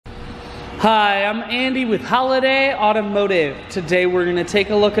Hi, I'm Andy with Holiday Automotive. Today we're going to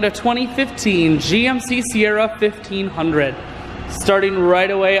take a look at a 2015 GMC Sierra 1500. Starting right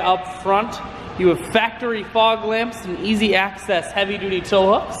away up front, you have factory fog lamps and easy access heavy-duty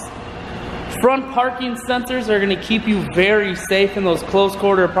tow hooks. Front parking sensors are going to keep you very safe in those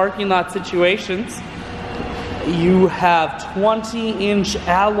close-quarter parking lot situations. You have 20-inch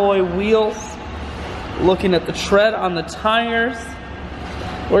alloy wheels. Looking at the tread on the tires,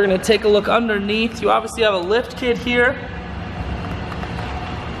 we're going to take a look underneath. You obviously have a lift kit here.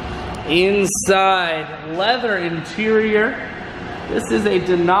 Inside, leather interior. This is a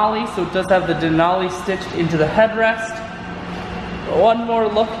Denali, so it does have the Denali stitched into the headrest. One more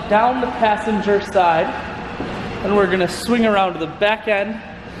look down the passenger side, and we're going to swing around to the back end.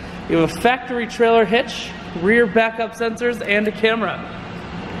 You have a factory trailer hitch, rear backup sensors, and a camera.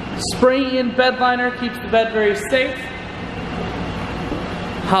 Spray-in bed liner keeps the bed very safe.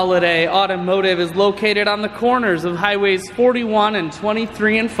 Holiday Automotive is located on the corners of highways 41 and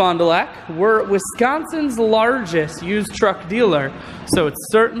 23 in Fond du Lac. We're Wisconsin's largest used truck dealer, so it's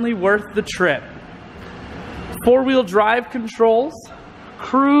certainly worth the trip. Four-wheel drive controls,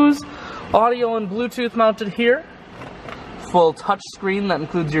 cruise, audio and Bluetooth mounted here. Full touchscreen that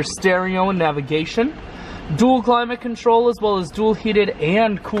includes your stereo and navigation. Dual climate control as well as dual heated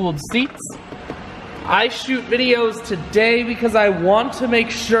and cooled seats. I shoot videos today because I want to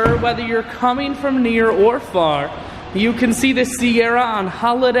make sure whether you're coming from near or far, you can see the Sierra on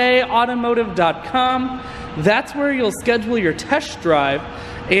holidayautomotive.com. That's where you'll schedule your test drive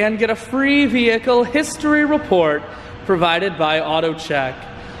and get a free vehicle history report provided by AutoCheck.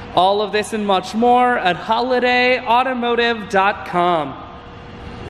 All of this and much more at holidayautomotive.com.